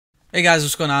Hey guys,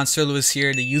 what's going on? Sir Lewis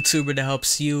here, the YouTuber that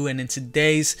helps you, and in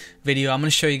today's video I'm going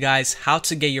to show you guys how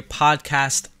to get your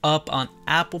podcast up on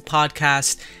Apple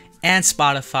Podcast and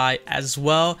Spotify, as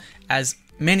well as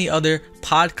many other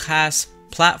podcast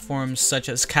platforms such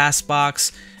as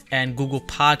Castbox and Google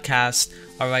Podcast,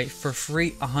 alright, for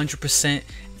free 100%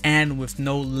 and with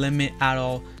no limit at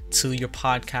all to your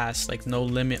podcast, like no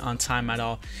limit on time at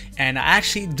all. And I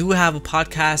actually do have a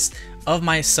podcast of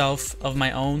myself, of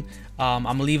my own. I'm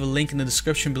gonna leave a link in the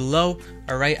description below.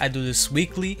 Alright, I do this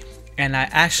weekly and I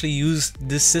actually use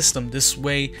this system, this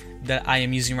way that I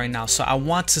am using right now. So I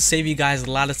want to save you guys a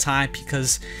lot of time,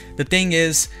 because the thing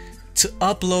is, to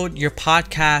upload your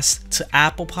podcast to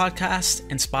Apple Podcast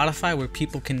and Spotify, where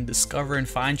people can discover and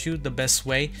find you the best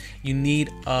way, you need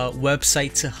a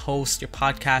website to host your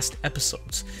podcast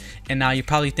episodes. And now you're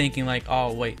probably thinking like,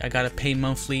 oh wait, I gotta pay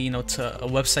monthly, to a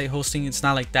website hosting. It's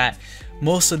not like that.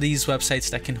 Most of these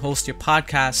websites that can host your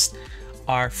podcast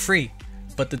are free,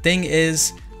 but the thing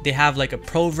is, they have like a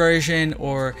pro version,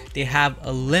 or they have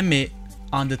a limit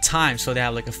on the time. So they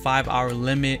have like a 5-hour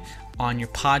limit on your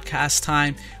podcast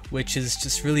time, which is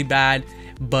just really bad.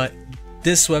 But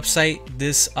this website,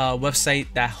 website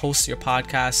that hosts your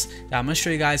podcast that I'm gonna show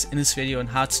you guys in this video on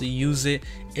how to use it,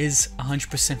 is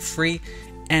 100% free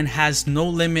and has no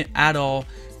limit at all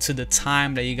to the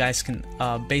time that you guys can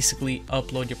basically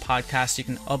upload your podcast. You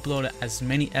can upload as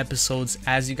many episodes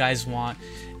as you guys want.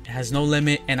 It has no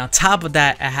limit, and on top of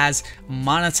that, it has a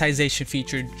monetization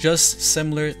feature just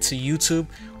similar to YouTube,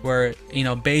 where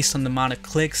based on the amount of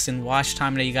clicks and watch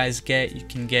time that you guys get, you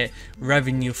can get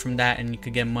revenue from that, and you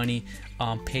could get money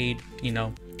paid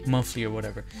monthly or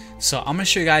whatever. So I'm gonna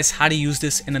show you guys how to use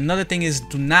this. And another thing is,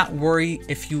 do not worry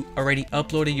if you already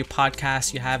uploaded your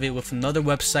podcast, you have it with another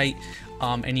website,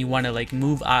 and you want to like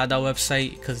move out of that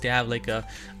website because they have like a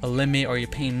limit, or you're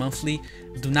paying monthly.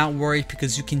 Do not worry,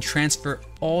 because you can transfer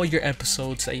all your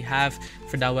episodes that you have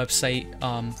for that website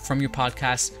from your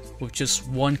podcast with just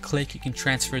one click. You can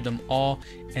transfer them all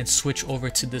and switch over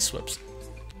to this website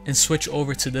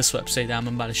that I'm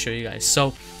about to show you guys.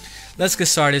 So let's get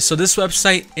started. So this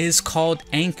website is called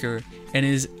Anchor, and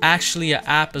it is actually an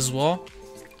app as well.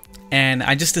 And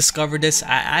I just discovered this. I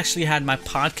actually had my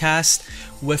podcast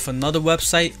with another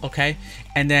website, okay,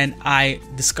 and then I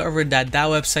discovered that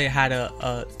website had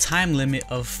a time limit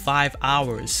of 5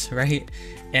 hours, right?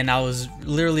 And I was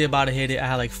literally about to hit it. I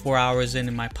had like 4 hours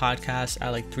in my podcast. I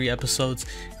had like 3 episodes,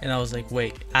 and I was like,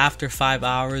 wait, after 5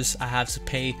 hours I have to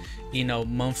pay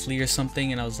monthly or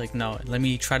something. And I was like, no, let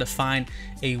me try to find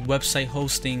a website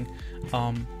hosting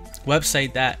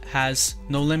website that has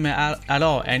no limit at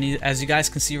all. And as you guys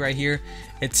can see right here,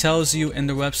 it tells you in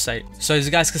the website. So as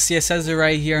you guys can see, it says it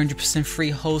right here: 100% free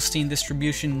hosting,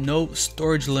 distribution, no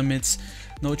storage limits,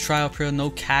 no trial period, no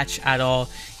catch at all,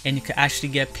 and you can actually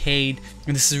get paid.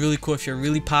 And this is really cool. If you're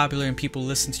really popular and people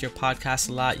listen to your podcast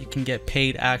a lot, you can get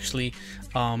paid actually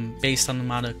based on the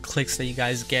amount of clicks that you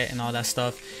guys get and all that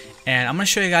stuff. And I'm gonna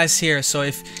show you guys here. So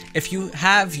if you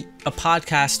have a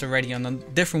podcast already on a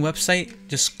different website,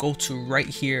 just go to right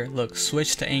here, look,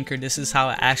 switch to Anchor. This is how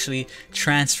I actually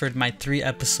transferred my 3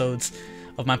 episodes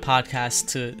of my podcast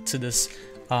to this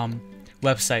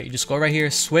website. You just go right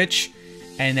here, switch,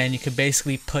 and then you can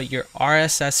basically put your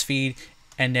RSS feed,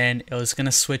 and then it was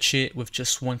gonna switch it with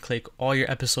just one click. All your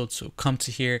episodes will come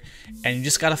to here, and you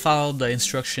just gotta follow the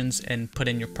instructions and put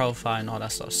in your profile and all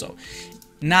that stuff. So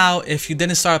now, if you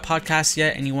didn't start a podcast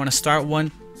yet and you want to start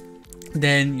one,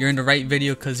 then you're in the right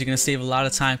video, because you're gonna save a lot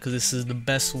of time, because this is the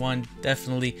best one,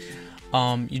 definitely.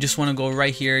 You just want to go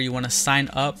right here. You want to sign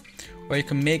up, or you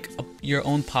can make your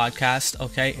own podcast,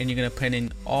 okay? And you're gonna put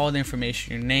in all the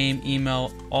information, your name,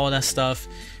 email, all that stuff.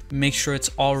 Make sure it's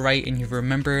all right and you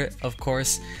remember it, of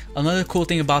course. Another cool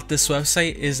thing about this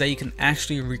website is that you can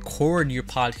actually record your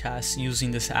podcast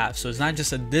using this app. So it's not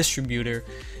just a distributor,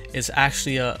 it's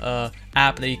actually a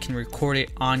app that you can record it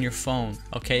on your phone,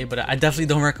 okay? But I definitely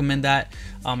don't recommend that.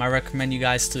 I recommend you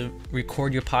guys to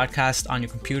record your podcast on your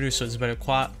computer, so it's better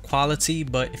quality.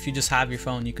 But if you just have your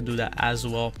phone, you can do that as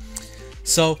well.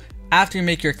 So after you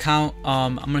make your account,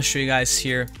 I'm gonna show you guys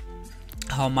here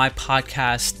how my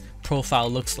podcast profile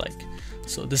looks like.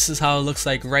 So this is how it looks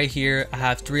like right here. I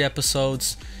have 3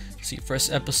 episodes. See,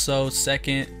 first episode,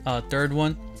 second, third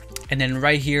one, and then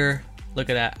right here, look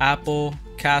at that: Apple,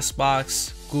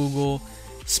 Castbox, Google,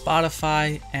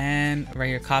 Spotify, and right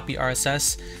here, copy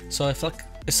RSS. So if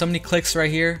somebody clicks right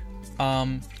here,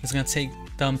 it's gonna take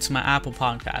them to my Apple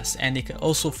Podcast, and they can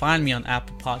also find me on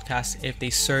Apple Podcasts if they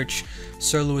search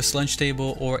Sir Lewis Lunch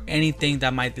Table or anything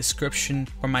that my description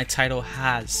or my title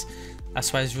has.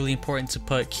 That's why it's really important to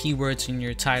put keywords in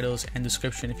your titles and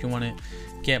description if you want to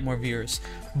get more viewers.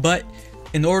 But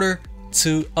in order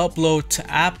to upload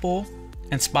to Apple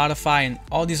and Spotify and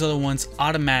all these other ones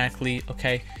automatically,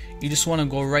 okay, you just want to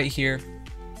go right here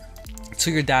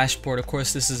to your dashboard. Of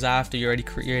course, this is after you already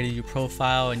created your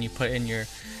profile and you put in your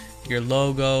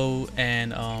logo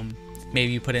and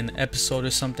maybe you put in an episode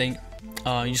or something.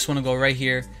 You just want to go right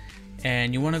here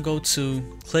and you want to go to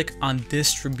click on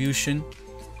distribution.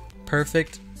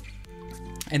 Perfect.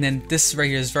 And then this right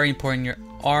here is very important, your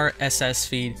RSS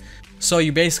feed. So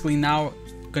you're basically now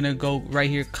gonna go right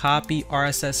here, copy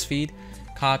RSS feed,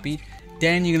 copied.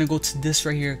 Then you're gonna go to this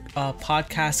right here,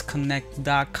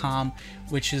 podcastconnect.com,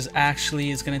 which is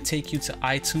gonna take you to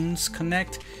iTunes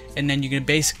Connect, and then you're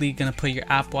basically gonna put your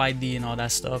Apple ID and all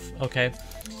that stuff, okay?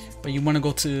 But you wanna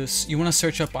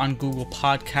search up on Google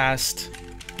Podcast,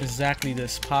 exactly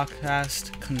this,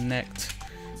 Podcast Connect,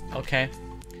 okay?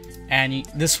 And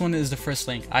this one is the first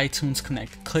link, iTunes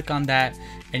Connect. Click on that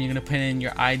and you're gonna put in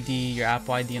your ID, your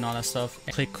Apple ID and all that stuff.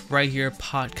 Click right here,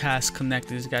 Podcast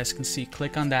Connect, as you guys can see.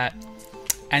 Click on that.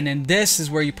 And then this is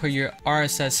where you put your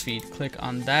RSS feed. Click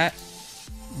on that,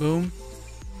 boom.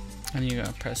 And you're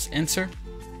gonna press enter.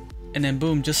 And then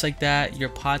boom, just like that, your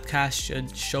podcast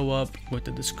should show up with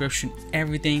the description,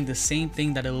 everything, the same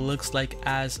thing that it looks like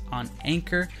as on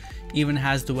Anchor. Even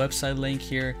has the website link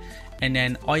here. And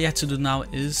then all you have to do now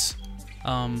is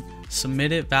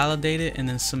submit it, validate it, and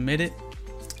then submit it,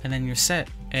 and then you're set.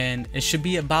 And it should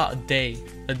be about a day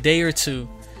or two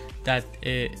that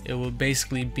it will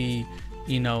basically be,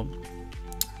 you know,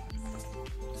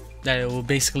 that it will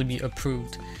basically be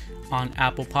approved on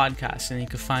Apple Podcasts, and you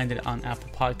can find it on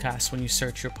Apple Podcasts when you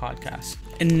search your podcast.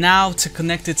 And now to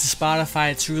connect it to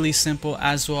Spotify, it's really simple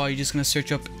as well. You're just gonna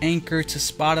search up Anchor to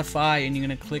Spotify, and you're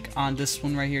gonna click on this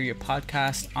one right here, your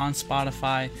podcast on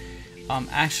Spotify.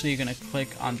 Actually, you're gonna click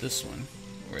on this one.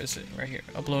 Where is it? Right here.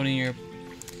 Uploading your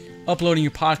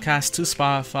podcast to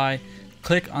Spotify.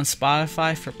 Click on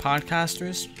Spotify for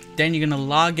podcasters. Then you're gonna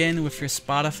log in with your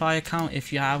Spotify account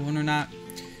if you have one or not.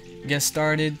 Get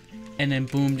started. And then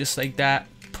boom, just like that,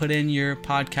 put in your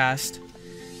podcast,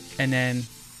 and then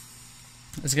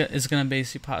it's gonna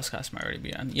basically, podcast might already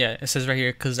be on. Yeah, it says right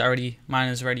here because mine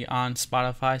is already on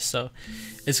Spotify, so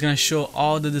it's gonna show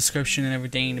all the description and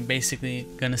everything, and basically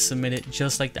gonna submit it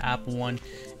just like the Apple one.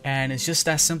 And it's just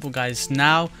that simple, guys.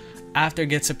 Now after it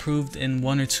gets approved in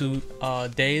 1 or 2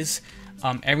 days,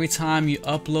 every time you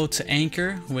upload to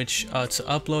Anchor, which to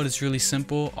upload is really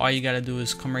simple, all you gotta do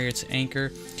is come right here to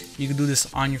Anchor. You can do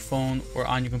this on your phone or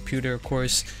on your computer, of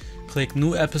course. Click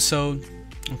new episode.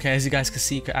 Okay, as you guys can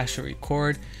see, you can actually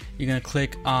record. You're gonna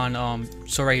click on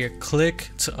so right here, click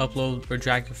to upload or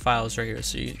drag your files right here.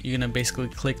 So you're gonna basically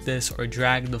click this or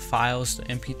drag the files, the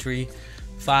MP3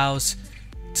 files,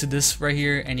 to this right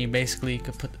here, and you basically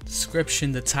could put the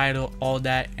description, the title, all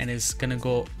that, and it's gonna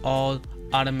go all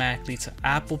automatically to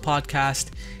Apple Podcast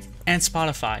and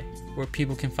Spotify, where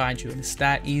people can find you. And it's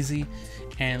that easy.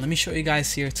 And let me show you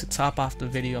guys here to top off the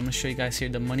video. I'm gonna show you guys here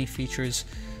the money features.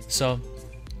 So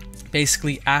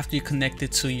basically, after you connect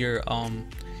it to your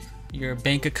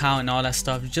bank account and all that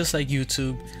stuff, just like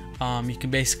YouTube, you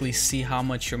can basically see how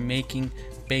much you're making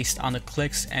based on the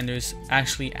clicks, and there's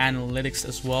actually analytics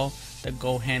as well that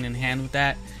go hand in hand with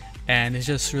that. And it's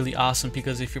just really awesome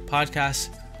because if your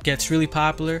podcast gets really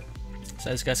popular,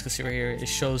 so as you guys can see right here, it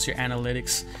shows your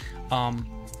analytics.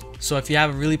 So if you have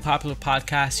a really popular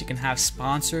podcast, you can have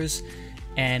sponsors,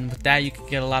 and with that you can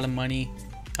get a lot of money,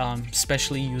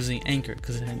 especially using Anchor,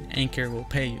 because Anchor will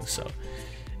pay you. So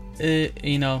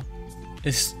you know,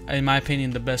 it's, in my opinion,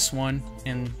 the best one.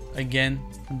 And again,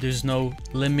 there's no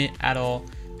limit at all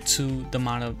to the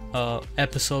amount of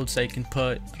episodes that you can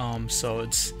put. So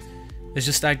it's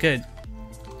just that good.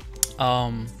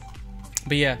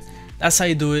 But yeah, that's how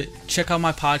you do it. Check out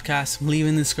my podcast. I'm leaving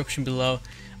in the description below.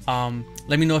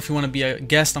 Let me know if you want to be a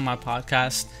guest on my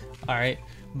podcast. All right,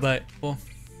 but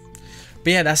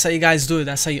yeah, that's how you guys do it.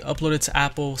 That's how you upload it to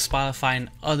Apple, Spotify, and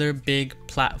other big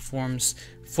platforms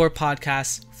for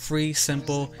podcasts. Free,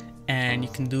 simple, and you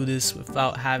can do this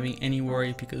without having any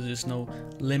worry, because there's no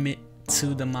limit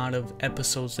to the amount of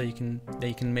episodes that you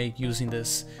can make using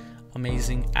this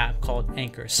amazing app called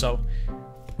Anchor. So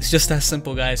it's just that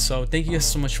simple, guys. So thank you guys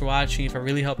so much for watching. If I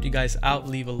really helped you guys out,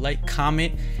 leave a like,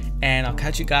 comment, and I'll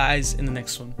catch you guys in the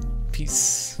next one.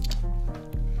 Peace.